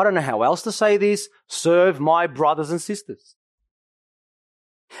 sacrificially, I don't know how else to say this, serve my brothers and sisters.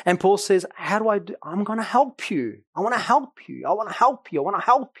 And Paul says, how do I do? I'm going to help you. I want to help you. I want to help you. I want to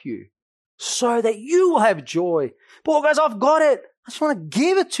help you so that you will have joy. Paul goes, I've got it. I just want to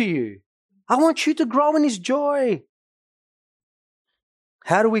give it to you. I want you to grow in his joy.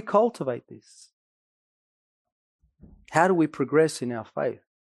 How do we cultivate this? How do we progress in our faith?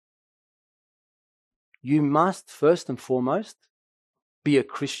 You must, first and foremost, be a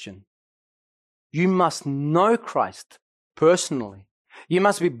Christian. You must know Christ personally. You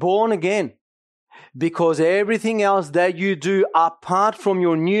must be born again, because everything else that you do apart from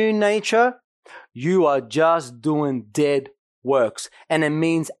your new nature, you are just doing dead works, and it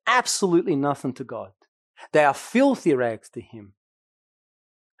means absolutely nothing to God. They are filthy rags to Him.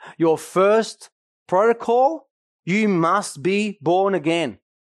 Your first protocol, you must be born again.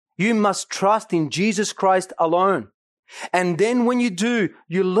 You must trust in Jesus Christ alone. And then when you do,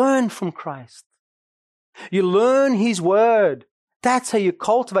 you learn from Christ. You learn His Word. That's how you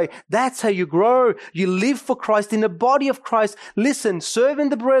cultivate. That's how you grow. You live for Christ in the body of Christ. Listen, serving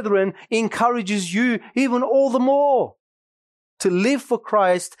the brethren encourages you even all the more to live for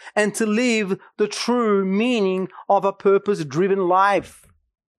Christ and to live the true meaning of a purpose-driven life.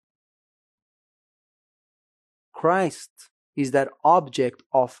 Christ is that object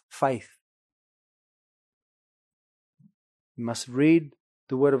of faith. You must read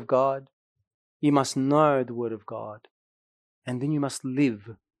the Word of God. You must know the Word of God. And then you must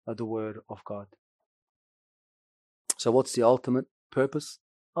live the Word of God. So what's the ultimate purpose?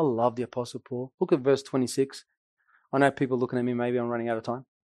 I love the Apostle Paul. Look at verse 26. I know people looking at me, maybe I'm running out of time.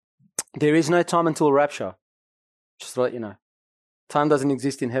 There is no time until rapture. Just to let you know. Time doesn't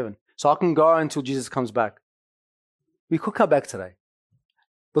exist in heaven. So I can go until Jesus comes back. We could come back today.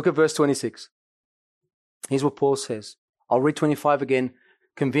 Look at verse 26. Here's what Paul says. I'll read 25 again.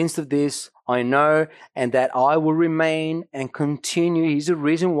 Convinced of this, I know, and that I will remain and continue. Here's the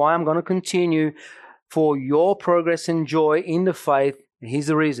reason why I'm going to continue, for your progress and joy in the faith. And here's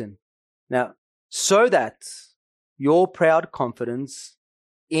the reason. Now, so that your proud confidence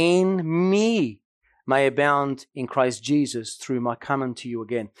in me may abound in Christ Jesus through my coming to you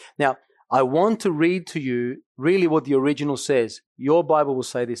again. Now, I want to read to you really what the original says. Your Bible will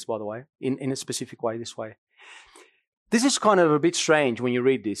say this, by the way, in a specific way, this way. This is kind of a bit strange when you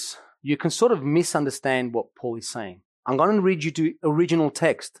read this. You can sort of misunderstand what Paul is saying. I'm going to read you the original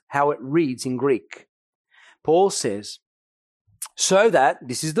text, how it reads in Greek. Paul says, so that,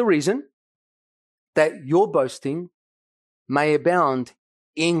 this is the reason, that your boasting may abound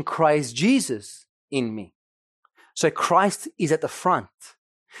in Christ Jesus in me. So Christ is at the front.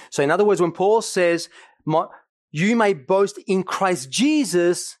 So in other words, when Paul says, you may boast in Christ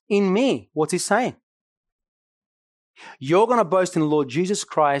Jesus in me, what's he saying? You're going to boast in the Lord Jesus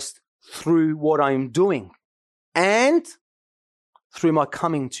Christ through what I'm doing and through my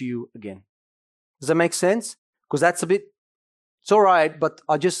coming to you again. Does that make sense? Because that's it's all right, but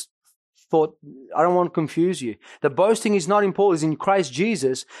I just thought, I don't want to confuse you. The boasting is not in Paul, it's in Christ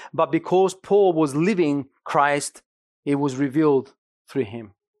Jesus, but because Paul was living Christ, it was revealed through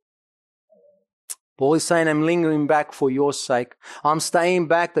him. Paul is saying, I'm lingering back for your sake. I'm staying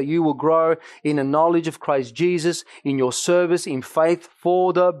back that you will grow in the knowledge of Christ Jesus, in your service, in faith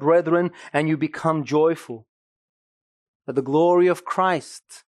for the brethren, and you become joyful. That the glory of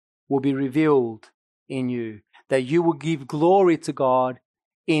Christ will be revealed in you. That you will give glory to God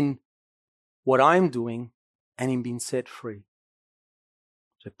in what I'm doing and in being set free.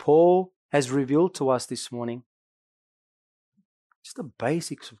 So Paul has revealed to us this morning just the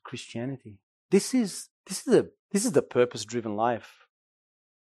basics of Christianity. This is the purpose-driven life.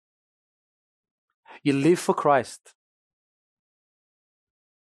 You live for Christ.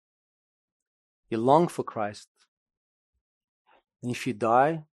 You long for Christ. And if you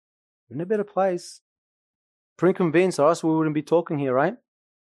die, you're in a better place. Pretty convinced, or else we wouldn't be talking here, right?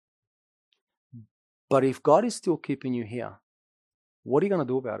 But if God is still keeping you here, what are you going to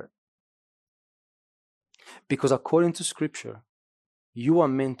do about it? Because according to Scripture, you are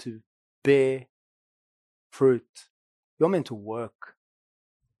meant to bear fruit. You're meant to work.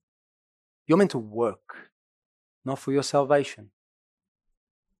 You're meant to work, not for your salvation,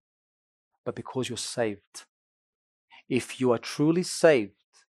 but because you're saved. If you are truly saved,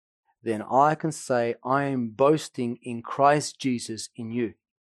 then I can say I am boasting in Christ Jesus in you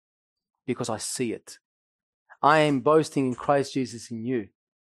because I see it. I am boasting in Christ Jesus in you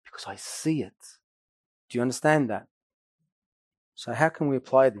because I see it. Do you understand that? So how can we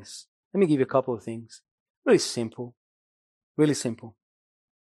apply this? Let me give you a couple of things. Really simple. Really simple.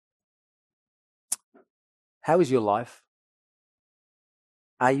 How is your life?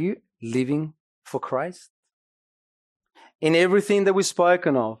 Are you living for Christ? In everything that we've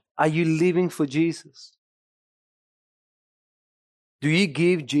spoken of, are you living for Jesus? Do you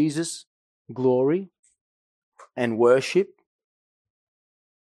give Jesus glory and worship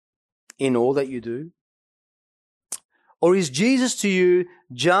in all that you do? Or is Jesus to you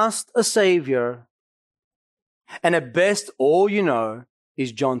just a Savior, and at best all you know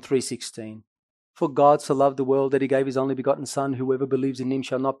is John 3:16? For God so loved the world that he gave his only begotten Son, whoever believes in him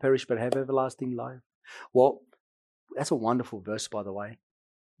shall not perish but have everlasting life. Well, that's a wonderful verse, by the way.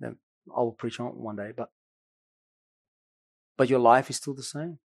 I will preach on it one day, but your life is still the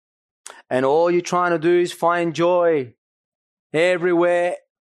same. And all you're trying to do is find joy everywhere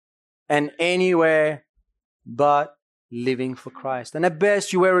and anywhere but living for Christ. And at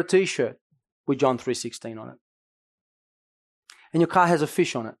best you wear a t-shirt with John 3:16 on it. And your car has a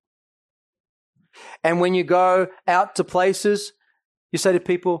fish on it. And when you go out to places, you say to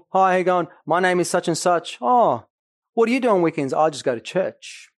people, hi, how you going? My name is such and such. Oh, what do you do on weekends? I just go to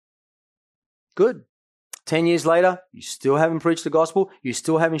church. Good. 10 years later, you still haven't preached the gospel. You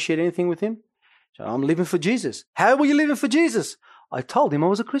still haven't shared anything with him. So I'm living for Jesus. How were you living for Jesus? I told him I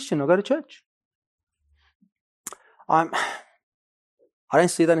was a Christian. I go to church. I don't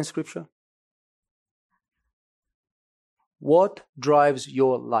see that in Scripture. What drives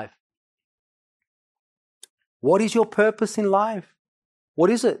your life? What is your purpose in life? What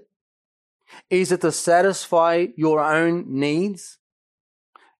is it? Is it to satisfy your own needs?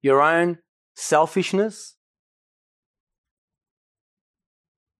 Your own selfishness?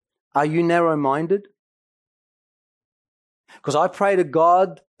 Are you narrow-minded? Because I pray to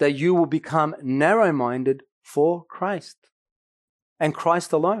God that you will become narrow-minded for Christ and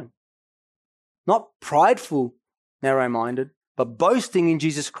Christ alone. Not prideful, narrow-minded, but boasting in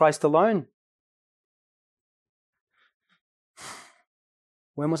Jesus Christ alone.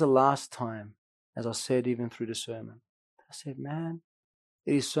 When was the last time, as I said even through the sermon, I said, man,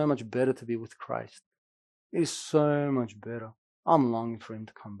 it is so much better to be with Christ. It is so much better. I'm longing for him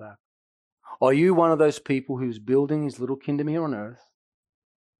to come back. Are you one of those people who's building his little kingdom here on earth?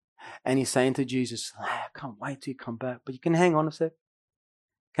 And he's saying to Jesus, I can't wait till you come back. But you can hang on a sec.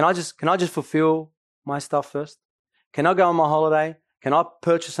 Can I just fulfill my stuff first? Can I go on my holiday? Can I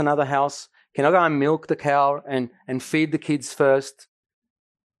purchase another house? Can I go and milk the cow and feed the kids first?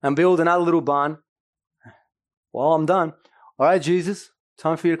 And build another little barn? Well, I'm done. All right, Jesus,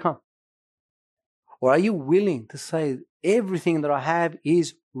 time for you to come. Or are you willing to say everything that I have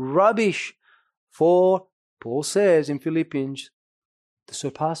is rubbish For Paul says in Philippians, the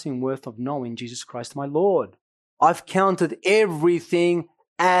surpassing worth of knowing Jesus Christ my Lord. I've counted everything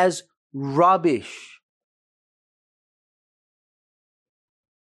as rubbish.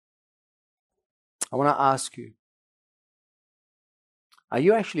 I want to ask you, are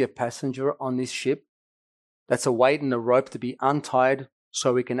you actually a passenger on this ship that's awaiting a rope to be untied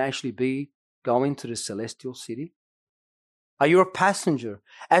so we can actually be going to the celestial city? Are you a passenger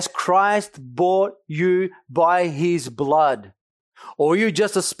as Christ bought you by his blood? Or are you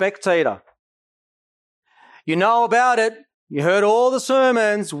just a spectator? You know about it. You heard all the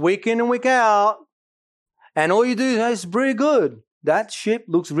sermons week in and week out. And all you do is pretty good. That ship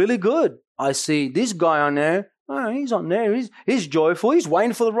looks really good. I see this guy on there. Oh, he's on there. He's joyful. He's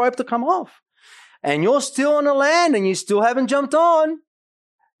waiting for the rope to come off. And you're still on the land and you still haven't jumped on.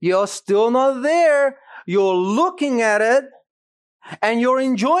 You're still not there. You're looking at it and you're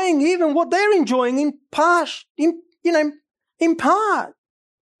enjoying even what they're enjoying in part.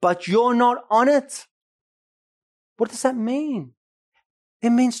 But you're not on it. What does that mean?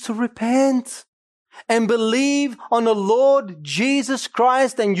 It means to repent and believe on the Lord Jesus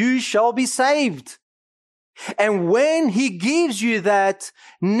Christ and you shall be saved. And when he gives you that,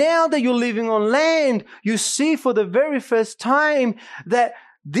 now that you're living on land, you see for the very first time that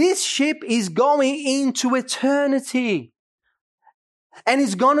this ship is going into eternity. And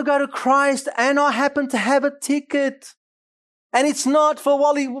it's going to go to Christ, and I happen to have a ticket. And it's not for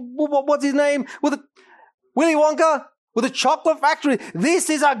what's his name? Willy Wonka? With a chocolate factory. This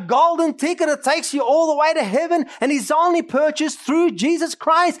is a golden ticket that takes you all the way to heaven, and is only purchased through Jesus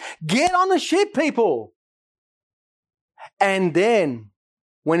Christ. Get on the ship, people. And then,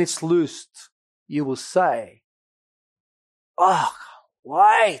 when it's loosed, you will say, oh,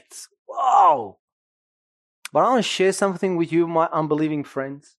 wait, whoa. But I want to share something with you, my unbelieving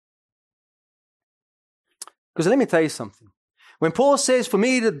friends. Because let me tell you something. When Paul says, for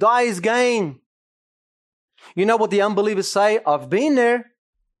me to die is gain, you know what the unbelievers say? I've been there.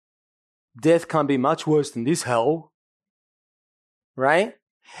 Death can't be much worse than this hell. Right?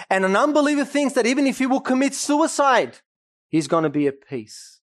 And an unbeliever thinks that even if he will commit suicide, he's going to be at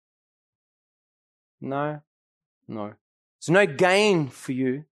peace. No. There's no gain for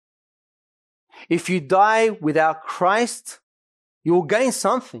you. If you die without Christ, you will gain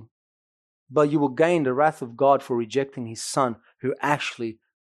something. But you will gain the wrath of God for rejecting his Son, who actually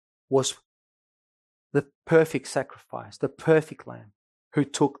was the perfect sacrifice, the perfect lamb, who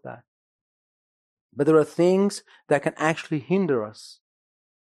took that. But there are things that can actually hinder us.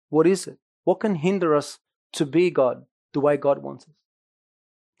 What is it? What can hinder us to be God the way God wants us?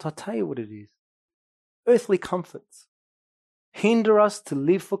 So I'll tell you what it is. Earthly comforts hinder us to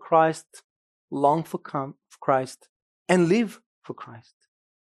live for Christ, long for Christ, and live for Christ.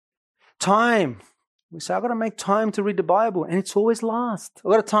 Time. We say, I've got to make time to read the Bible, and it's always last.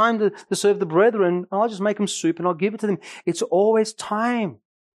 I've got time to serve the brethren. I'll just make them soup and I'll give it to them. It's always time.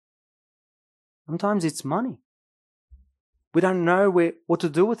 Sometimes it's money. We don't know what to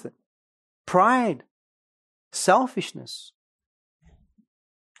do with it. Pride. Selfishness.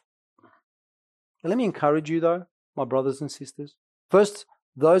 Let me encourage you though, my brothers and sisters. First,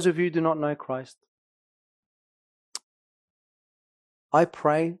 those of you who do not know Christ, I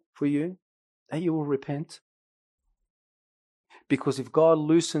pray for you that you will repent. Because if God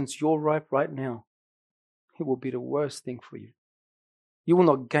loosens your rope right now, it will be the worst thing for you. You will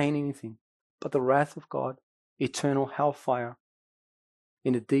not gain anything but the wrath of God, eternal hellfire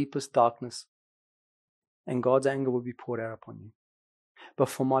in the deepest darkness, and God's anger will be poured out upon you. But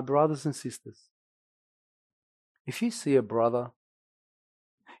for my brothers and sisters, if you see a brother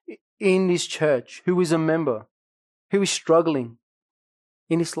in this church who is a member, who is struggling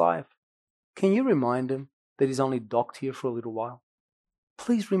in his life, can you remind him that he's only docked here for a little while?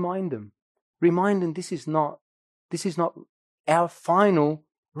 Please remind him. Remind him this is not our final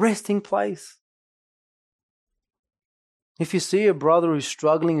resting place. If you see a brother who's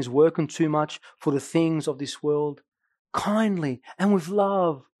struggling, is working too much for the things of this world, kindly and with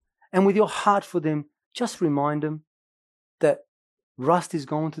love and with your heart for them, just remind them that rust is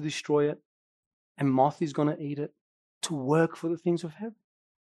going to destroy it and moth is going to eat it, to work for the things of heaven.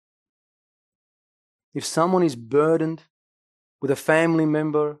 If someone is burdened with a family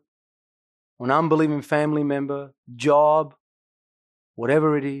member, an unbelieving family member, job,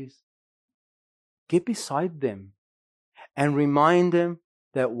 whatever it is, get beside them and remind them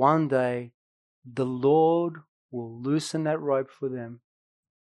that one day the Lord will loosen that rope for them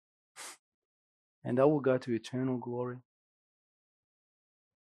and they will go to eternal glory.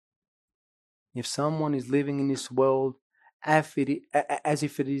 If someone is living in this world as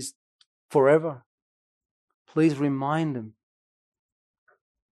if it is forever. Please remind them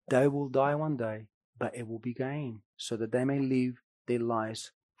they will die one day, but it will be gain, so that they may live their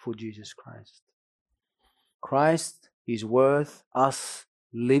lives for Jesus Christ. Christ is worth us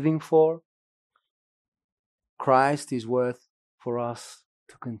living for. Christ is worth for us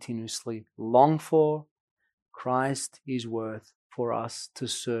to continuously long for. Christ is worth for us to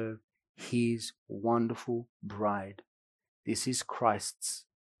serve His wonderful bride. This is Christ's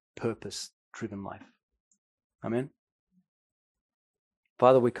purpose-driven life. Amen.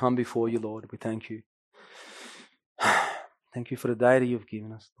 Father, we come before you, Lord. We thank you. Thank you for the day that you've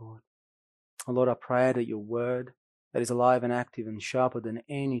given us, Lord. Oh, Lord, I pray that your word that is alive and active and sharper than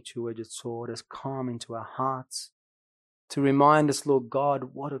any two-edged sword has come into our hearts to remind us, Lord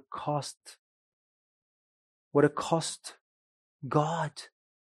God, what it cost God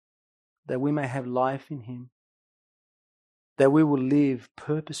that we may have life in Him, that we will live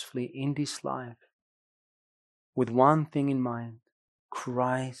purposefully in this life with one thing in mind,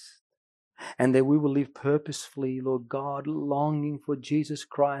 Christ, and that we will live purposefully, Lord God, longing for Jesus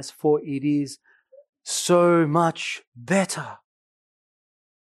Christ, for it is so much better.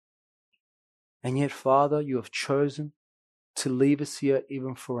 And yet, Father, you have chosen to leave us here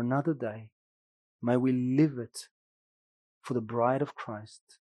even for another day. May we live it for the bride of Christ,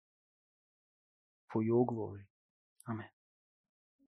 for your glory. Amen.